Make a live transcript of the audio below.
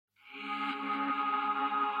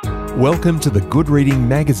Welcome to the Good Reading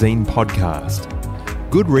Magazine podcast.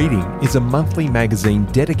 Good Reading is a monthly magazine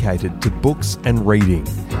dedicated to books and reading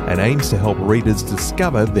and aims to help readers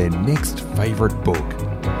discover their next favourite book.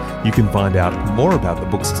 You can find out more about the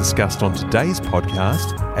books discussed on today's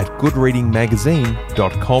podcast at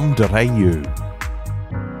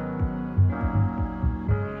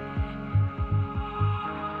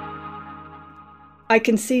goodreadingmagazine.com.au. I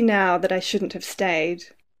can see now that I shouldn't have stayed,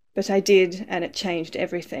 but I did, and it changed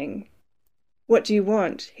everything. "What do you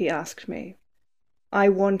want?" he asked me. I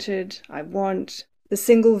want, the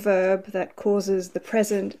single verb that causes the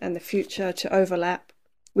present and the future to overlap.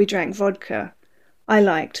 We drank vodka. I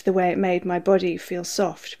liked the way it made my body feel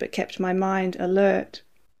soft, but kept my mind alert.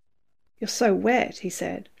 "You're so wet," he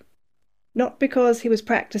said. Not because he was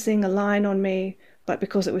practicing a line on me, but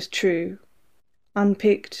because it was true.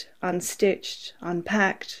 Unpicked, unstitched,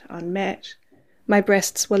 unpacked, unmet. My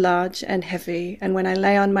breasts were large and heavy, and when I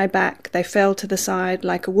lay on my back, they fell to the side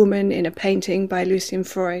like a woman in a painting by Lucian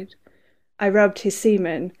Freud. I rubbed his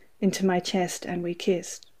semen into my chest and we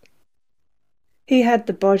kissed. He had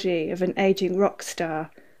the body of an aging rock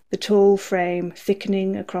star, the tall frame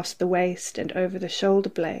thickening across the waist and over the shoulder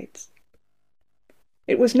blades.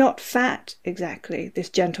 It was not fat exactly, this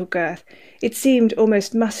gentle girth. It seemed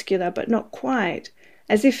almost muscular, but not quite,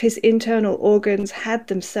 as if his internal organs had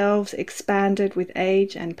themselves expanded with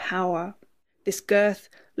age and power. This girth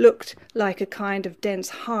looked like a kind of dense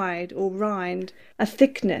hide or rind, a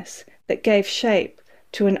thickness that gave shape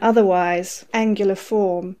to an otherwise angular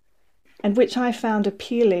form, and which I found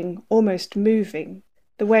appealing, almost moving,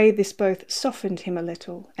 the way this both softened him a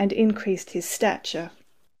little and increased his stature.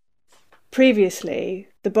 Previously,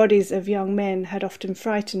 the bodies of young men had often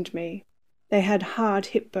frightened me. They had hard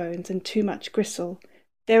hip bones and too much gristle.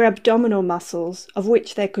 Their abdominal muscles, of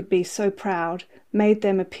which they could be so proud, made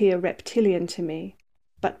them appear reptilian to me.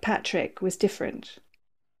 But Patrick was different.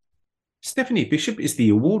 Stephanie Bishop is the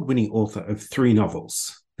award-winning author of 3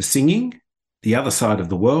 novels: The Singing, The Other Side of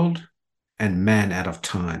the World, and Man Out of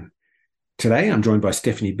Time. Today, I'm joined by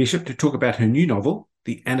Stephanie Bishop to talk about her new novel,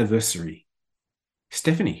 The Anniversary.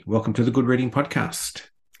 Stephanie, welcome to the Good Reading Podcast.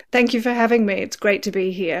 Thank you for having me. It's great to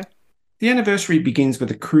be here. The Anniversary begins with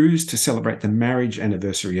a cruise to celebrate the marriage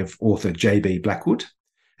anniversary of author JB Blackwood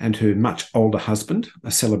and her much older husband,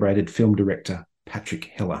 a celebrated film director, Patrick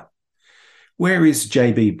Heller. Where is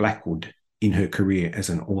JB Blackwood in her career as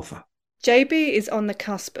an author? JB is on the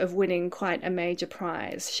cusp of winning quite a major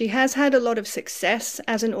prize. She has had a lot of success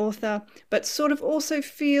as an author, but sort of also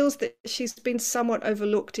feels that she's been somewhat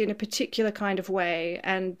overlooked in a particular kind of way,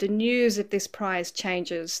 and the news of this prize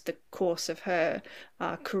changes the course of her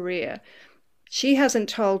career. She hasn't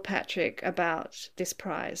told Patrick about this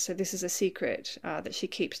prize, so this is a secret that she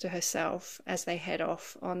keeps to herself as they head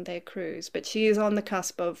off on their cruise. But she is on the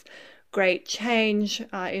cusp of great change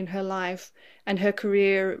in her life, and her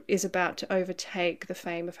career is about to overtake the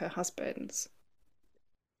fame of her husband's.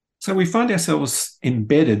 So we find ourselves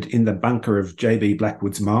embedded in the bunker of JB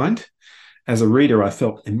Blackwood's mind. As a reader, I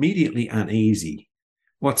felt immediately uneasy.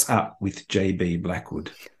 What's up with JB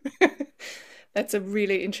Blackwood? That's a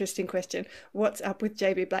really interesting question. What's up with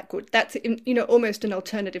JB Blackwood? That's, almost an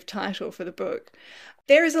alternative title for the book.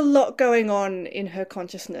 There is a lot going on in her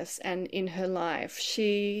consciousness and in her life.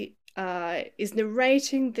 She is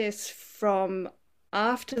narrating this from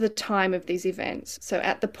after the time of these events. So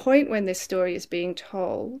at the point when this story is being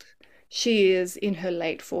told, she is in her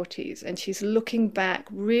late 40s, and she's looking back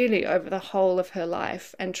really over the whole of her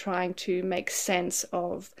life and trying to make sense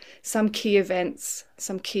of some key events,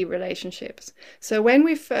 some key relationships. So when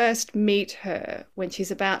we first meet her, when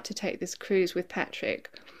she's about to take this cruise with Patrick,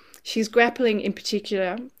 she's grappling in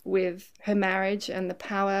particular with her marriage and the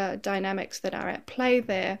power dynamics that are at play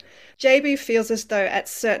there. JB feels as though at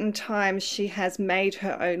certain times she has made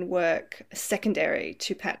her own work secondary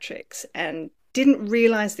to Patrick's and didn't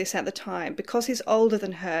realize this at the time. Because he's older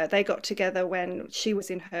than her, they got together when she was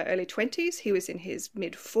in her early 20s, he was in his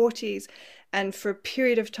mid 40s, and for a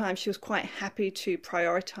period of time she was quite happy to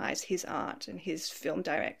prioritize his art and his film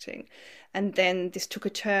directing. And then this took a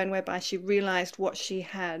turn whereby she realized what she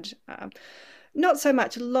had not so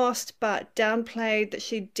much lost, but downplayed, that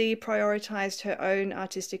she deprioritized her own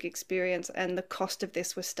artistic experience, and the cost of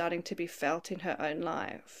this was starting to be felt in her own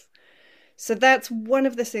life. So that's one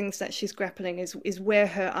of the things that she's grappling is where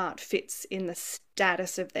her art fits in the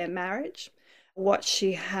status of their marriage. what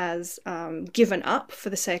she has given up for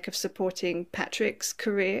the sake of supporting Patrick's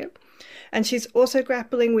career. And she's also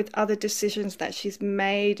grappling with other decisions that she's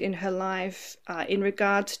made in her life in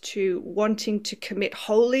regards to wanting to commit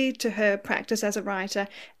wholly to her practice as a writer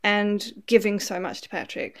and giving so much to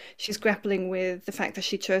Patrick. She's grappling with the fact that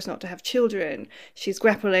she chose not to have children. She's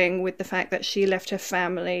grappling with the fact that she left her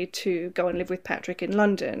family to go and live with Patrick in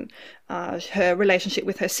London. Her relationship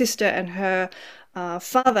with her sister and her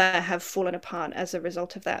father have fallen apart as a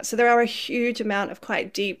result of that. So there are a huge amount of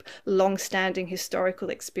quite deep, long-standing historical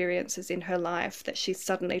experiences in her life that she's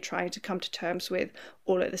suddenly trying to come to terms with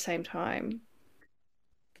all at the same time.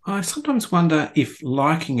 I sometimes wonder if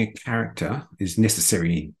liking a character is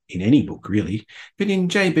necessary in any book, really. But in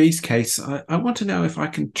JB's case, I want to know if I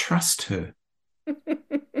can trust her.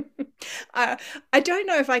 I don't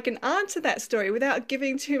know if I can answer that story without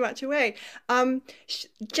giving too much away.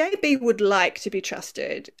 JB would like to be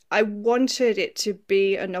trusted. I wanted it to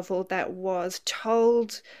be a novel that was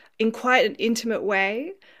told in quite an intimate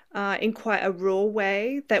way, in quite a raw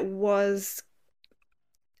way, that was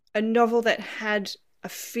a novel that had a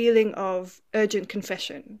feeling of urgent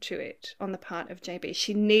confession to it on the part of JB.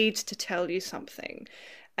 She needs to tell you something.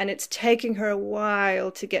 And it's taking her a while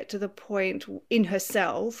to get to the point in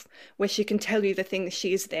herself where she can tell you the things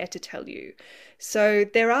she is there to tell you. So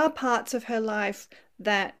there are parts of her life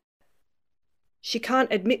that she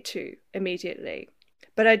can't admit to immediately.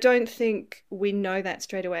 But I don't think we know that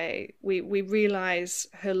straight away. We realize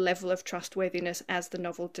her level of trustworthiness as the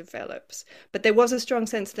novel develops. But there was a strong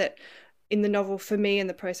sense that in the novel, for me, in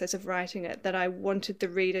the process of writing it, that I wanted the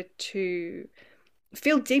reader to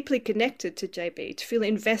feel deeply connected to JB, to feel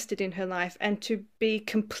invested in her life, and to be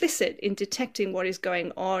complicit in detecting what is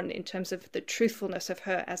going on in terms of the truthfulness of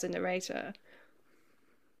her as a narrator.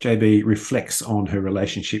 JB reflects on her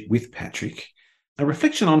relationship with Patrick, a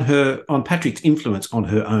reflection on Patrick's influence on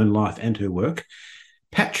her own life and her work,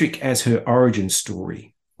 Patrick as her origin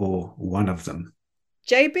story, or one of them.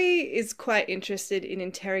 JB is quite interested in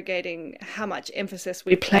interrogating how much emphasis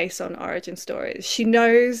we place on origin stories. She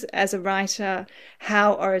knows as a writer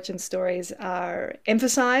how origin stories are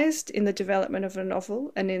emphasized in the development of a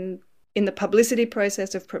novel and in the publicity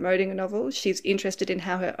process of promoting a novel. She's interested in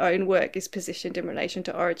how her own work is positioned in relation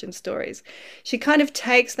to origin stories. She kind of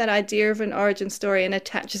takes that idea of an origin story and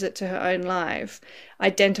attaches it to her own life,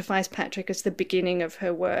 identifies Patrick as the beginning of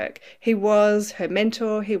her work. He was her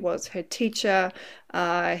mentor, he was her teacher,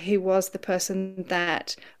 he was the person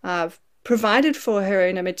that provided for her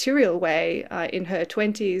in a material way in her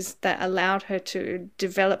 20s that allowed her to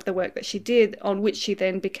develop the work that she did, on which she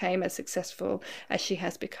then became as successful as she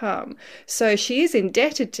has become. So she is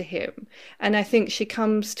indebted to him. And I think she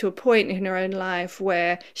comes to a point in her own life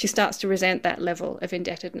where she starts to resent that level of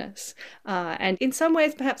indebtedness. And in some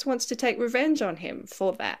ways, perhaps wants to take revenge on him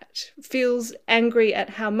for that. Feels angry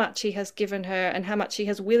at how much he has given her and how much he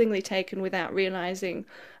has willingly taken without realizing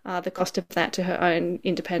the cost of that to her own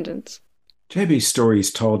independence. JB's story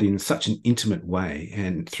is told in such an intimate way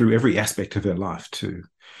and through every aspect of her life too.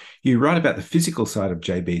 You write about the physical side of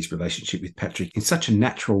JB's relationship with Patrick in such a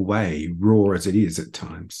natural way, raw as it is at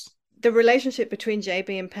times. The relationship between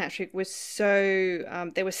JB and Patrick was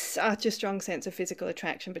there was such a strong sense of physical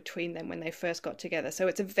attraction between them when they first got together. So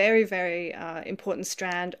it's a very, very important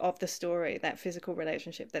strand of the story, that physical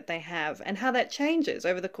relationship that they have and how that changes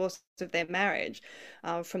over the course of their marriage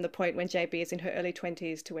from the point when JB is in her early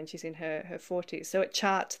 20s to when she's in her 40s. So it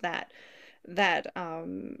charts that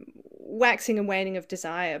waxing and waning of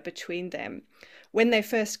desire between them. When they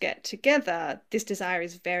first get together, this desire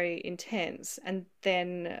is very intense. And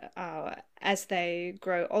then as they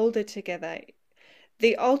grow older together,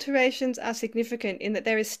 the alterations are significant in that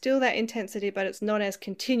there is still that intensity, but it's not as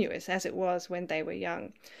continuous as it was when they were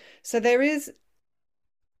young. So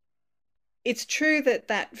it's true that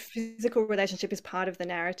that physical relationship is part of the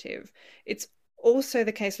narrative. It's also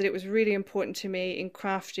the case that it was really important to me in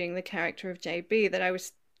crafting the character of JB that I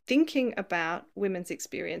was thinking about women's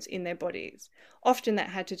experience in their bodies. Often that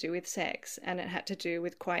had to do with sex, and it had to do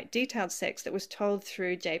with quite detailed sex that was told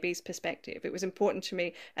through JB's perspective. It was important to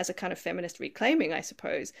me as a kind of feminist reclaiming, I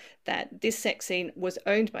suppose, that this sex scene was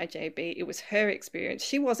owned by JB. It was her experience.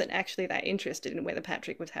 She wasn't actually that interested in whether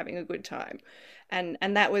Patrick was having a good time.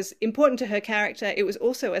 And that was important to her character. It was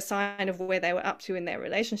also a sign of where they were up to in their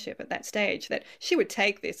relationship at that stage, that she would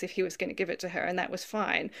take this if he was going to give it to her, and that was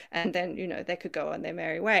fine. And then, they could go on their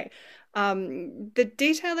merry way. The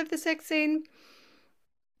detail of the sex scene,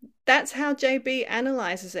 that's how JB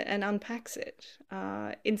analyzes it and unpacks it.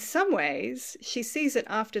 In some ways, she sees it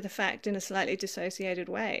after the fact in a slightly dissociated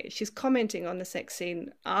way. She's commenting on the sex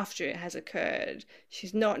scene after it has occurred.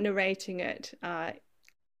 She's not narrating it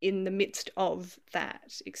in the midst of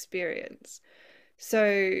that experience.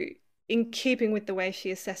 So, in keeping with the way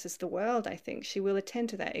she assesses the world, I think she will attend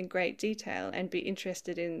to that in great detail and be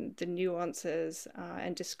interested in the nuances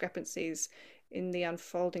and discrepancies in the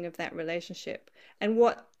unfolding of that relationship, and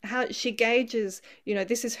how she gauges,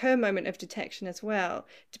 this is her moment of detection as well.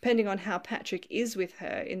 Depending on how Patrick is with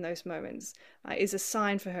her in those moments, is a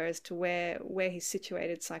sign for her as to where he's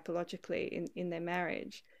situated psychologically in their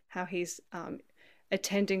marriage. How he's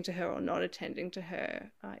attending to her or not attending to her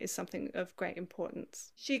is something of great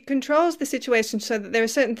importance. She controls the situation so that there are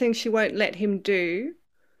certain things she won't let him do,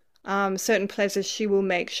 certain pleasures she will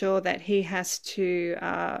make sure that he has to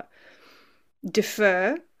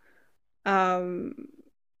defer.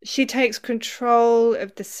 She takes control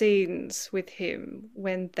of the scenes with him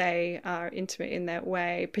when they are intimate in that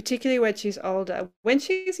way, particularly when she's older. When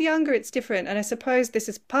she's younger, it's different. And I suppose this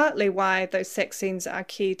is partly why those sex scenes are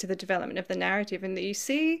key to the development of the narrative, and that you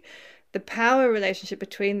see the power relationship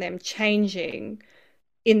between them changing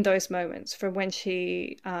in those moments, from when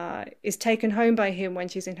she is taken home by him when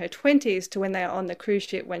she's in her 20s to when they are on the cruise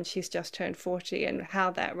ship when she's just turned 40, and how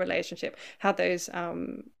that relationship, how those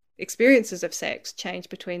experiences of sex change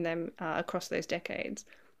between them across those decades.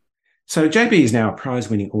 So JB is now a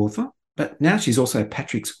prize-winning author, but now she's also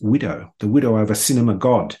Patrick's widow, the widow of a cinema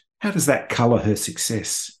god. How does that colour her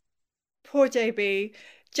success? Poor JB.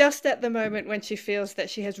 Just at the moment when she feels that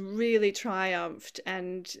she has really triumphed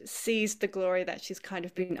and seized the glory that she's kind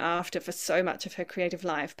of been after for so much of her creative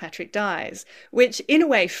life, Patrick dies, which in a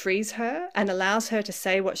way frees her and allows her to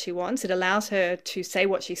say what she wants. It allows her to say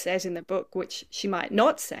what she says in the book, which she might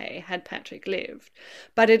not say had Patrick lived.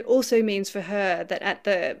 But it also means for her that at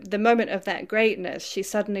the moment of that greatness, she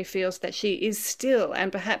suddenly feels that she is still,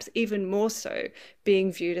 and perhaps even more so,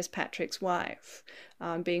 being viewed as Patrick's wife.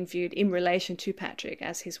 Being viewed in relation to Patrick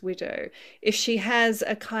as his widow. If she has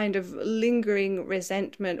a kind of lingering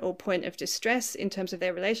resentment or point of distress in terms of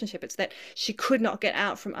their relationship, it's that she could not get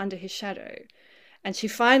out from under his shadow. And she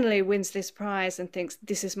finally wins this prize and thinks,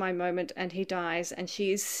 this is my moment, and he dies, and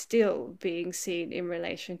she is still being seen in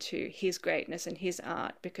relation to his greatness and his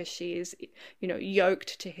art, because she is,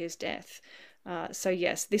 yoked to his death. So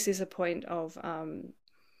yes, this is a point of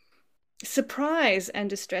surprise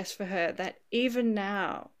and distress for her, that even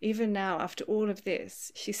now after all of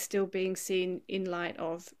this, she's still being seen in light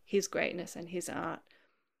of his greatness and his art.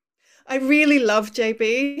 I really love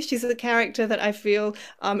JB. She's a character that I feel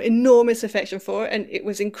enormous affection for, and it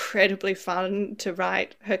was incredibly fun to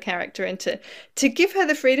write her character and to give her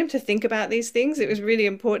the freedom to think about these things. It was really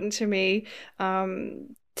important to me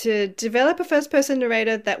to develop a first-person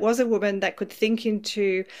narrator that was a woman, that could think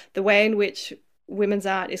into the way in which women's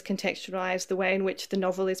art is contextualized, the way in which the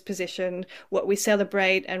novel is positioned, what we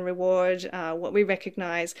celebrate and reward, what we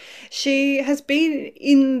recognize. She has been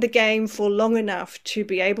in the game for long enough to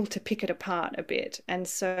be able to pick it apart a bit. And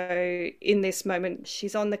so in this moment,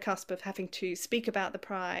 she's on the cusp of having to speak about the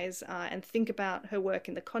prize and think about her work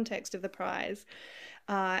in the context of the prize,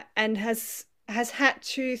 and has had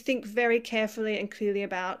to think very carefully and clearly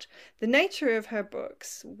about the nature of her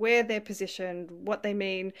books, where they're positioned, what they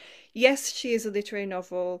mean. Yes, she is a literary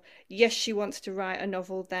novel. Yes, she wants to write a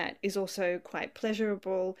novel that is also quite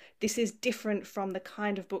pleasurable. This is different from the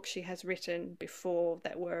kind of books she has written before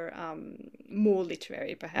that were more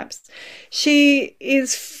literary, perhaps. She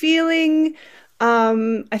is feeling...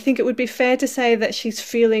 I think it would be fair to say that she's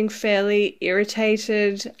feeling fairly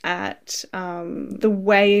irritated at the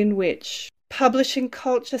way in which publishing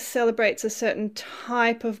culture celebrates a certain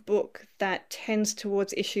type of book that tends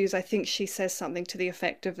towards issues. I think she says something to the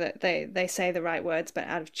effect of that they say the right words but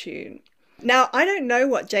out of tune. Now, I don't know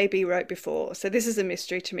what JB wrote before, so this is a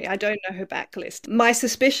mystery to me. I don't know her backlist. My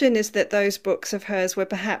suspicion is that those books of hers were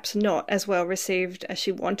perhaps not as well received as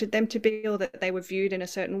she wanted them to be, or that they were viewed in a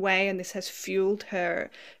certain way, and this has fueled her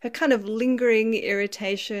kind of lingering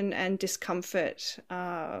irritation and discomfort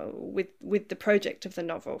with the project of the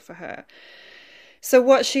novel for her. So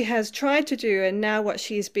what she has tried to do, and now what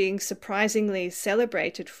she is being surprisingly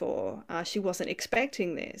celebrated for, she wasn't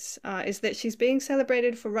expecting this, is that she's being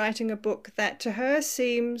celebrated for writing a book that to her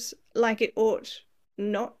seems like it ought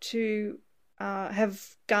not to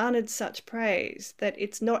have garnered such praise, that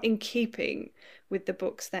it's not in keeping with the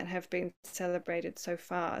books that have been celebrated so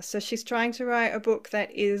far. So she's trying to write a book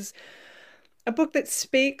that is a book that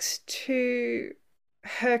speaks to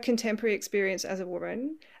her contemporary experience as a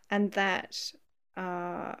woman, and that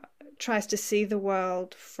tries to see the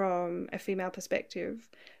world from a female perspective.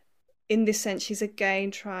 In this sense, she's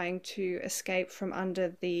again trying to escape from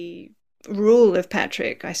under the rule of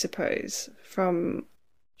Patrick, I suppose.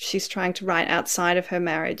 She's trying to write outside of her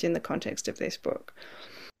marriage in the context of this book.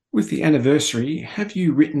 With the anniversary, have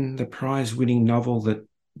you written the prize-winning novel that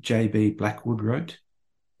JB Blackwood wrote?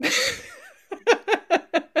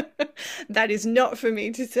 That is not for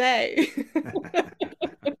me to say.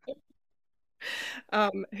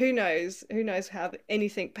 Who knows? Who knows how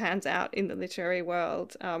anything pans out in the literary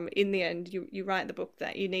world? In the end, you write the book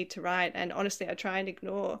that you need to write. And honestly, I try and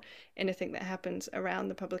ignore anything that happens around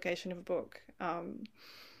the publication of a book.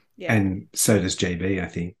 Yeah. And so does JB, I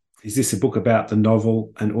think. Is this a book about the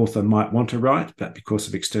novel an author might want to write, but because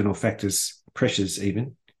of external factors, pressures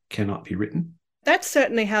even, cannot be written? That's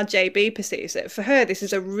certainly how JB perceives it. For her, this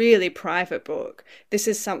is a really private book. This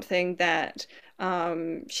is something that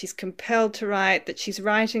she's compelled to write, that she's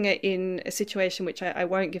writing it in a situation which I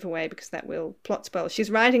won't give away because that will plot spoil. She's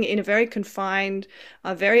writing it in a very confined,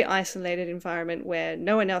 very isolated environment where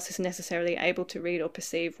no one else is necessarily able to read or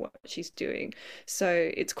perceive what she's doing. So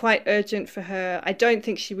it's quite urgent for her. I don't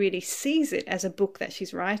think she really sees it as a book that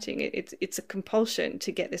she's writing. It's a compulsion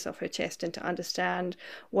to get this off her chest and to understand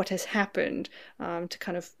what has happened, to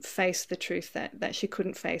kind of face the truth that she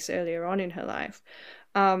couldn't face earlier on in her life.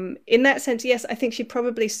 In that sense, yes, I think she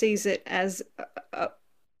probably sees it as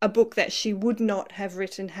a book that she would not have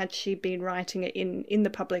written had she been writing it in the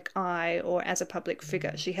public eye or as a public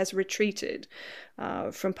figure. She has retreated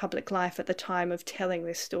from public life at the time of telling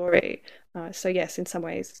this story. So yes, in some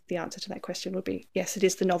ways, the answer to that question would be yes, it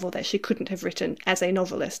is the novel that she couldn't have written as a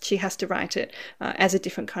novelist. She has to write it as a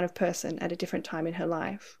different kind of person at a different time in her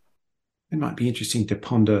life. It might be interesting to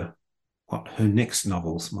ponder what her next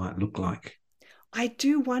novels might look like. I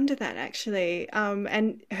do wonder that, actually.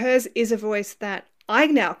 And hers is a voice that I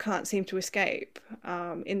now can't seem to escape,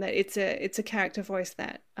 in that it's a character voice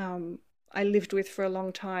that I lived with for a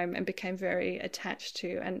long time and became very attached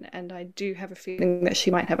to. And I do have a feeling that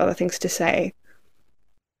she might have other things to say.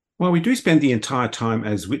 While we do spend the entire time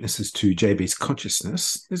as witnesses to JB's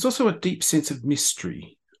consciousness, there's also a deep sense of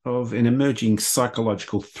mystery, of an emerging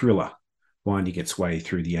psychological thriller winding its way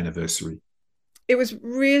through the anniversary. It was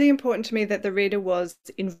really important to me that the reader was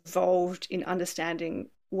involved in understanding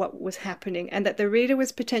what was happening and that the reader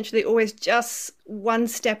was potentially always just one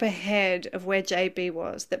step ahead of where JB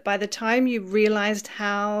was. That by the time you realized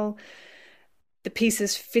how the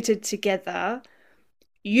pieces fitted together,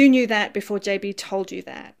 you knew that before JB told you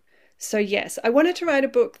that. So yes, I wanted to write a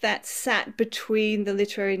book that sat between the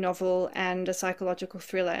literary novel and a psychological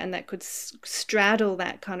thriller and that could straddle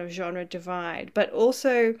that kind of genre divide. But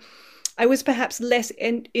also, I was perhaps less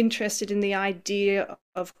interested in the idea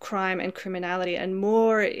of crime and criminality and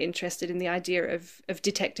more interested in the idea of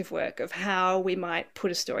detective work, of how we might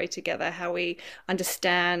put a story together, how we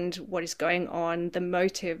understand what is going on, the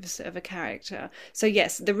motives of a character. So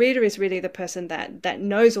yes, the reader is really the person that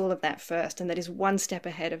knows all of that first and that is one step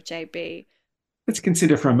ahead of JB. Let's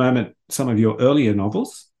consider for a moment some of your earlier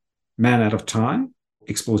novels. Man Out of Time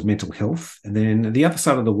explores mental health, and then The Other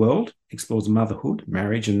Side of the World explores motherhood,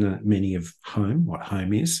 marriage, and the meaning of home, what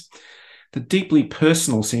home is. The deeply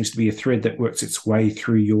personal seems to be a thread that works its way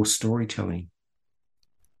through your storytelling.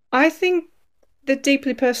 I think the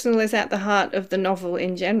deeply personal is at the heart of the novel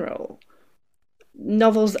in general.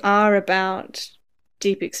 Novels are about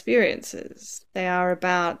deep experiences. They are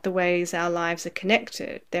about the ways our lives are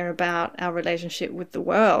connected. They're about our relationship with the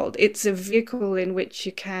world. It's a vehicle in which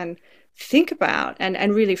you can think about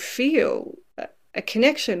and really feel a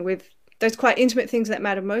connection with those quite intimate things that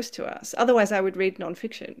matter most to us. Otherwise, I would read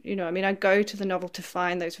nonfiction. I go to the novel to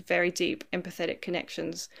find those very deep, empathetic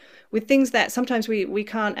connections with things that sometimes we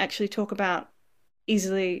can't actually talk about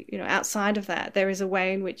easily, outside of that. There is a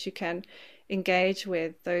way in which you can engage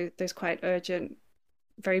with those quite urgent,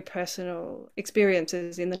 very personal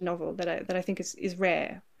experiences in the novel that I think is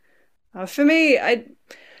rare. For me, I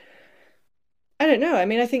don't know.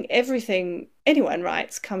 I think everything anyone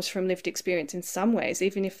writes comes from lived experience in some ways,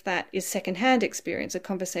 even if that is secondhand experience, a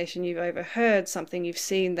conversation you've overheard, something you've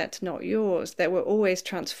seen that's not yours, that we're always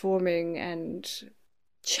transforming and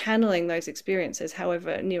channeling those experiences,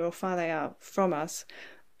 however near or far they are from us.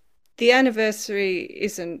 The anniversary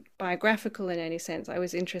isn't biographical in any sense. I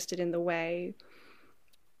was interested in the way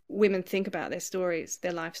women think about their stories,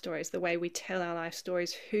 their life stories, the way we tell our life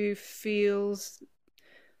stories,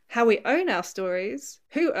 how we own our stories,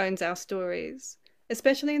 who owns our stories,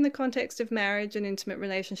 especially in the context of marriage and intimate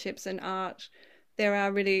relationships and art. There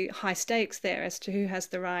are really high stakes there as to who has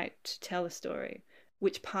the right to tell a story,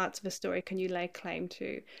 which parts of a story can you lay claim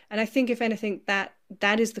to. And I think, if anything, that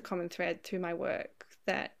that is the common thread through my work,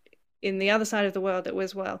 that in the other side of the world, that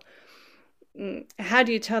was, well, how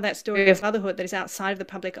do you tell that story of motherhood that is outside of the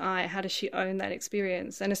public eye? How does she own that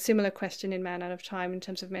experience? And a similar question in Man Out of Time in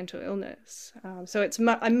terms of mental illness. So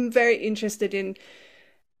I'm very interested in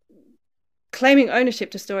claiming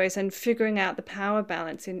ownership to stories and figuring out the power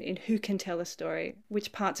balance in who can tell a story.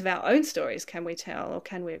 Which parts of our own stories can we tell or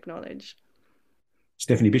can we acknowledge?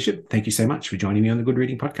 Stephanie Bishop, thank you so much for joining me on the Good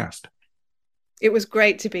Reading Podcast. It was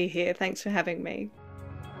great to be here. Thanks for having me.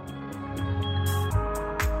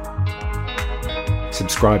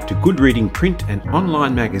 Subscribe to Good Reading print and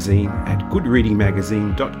online magazine at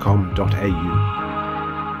goodreadingmagazine.com.au.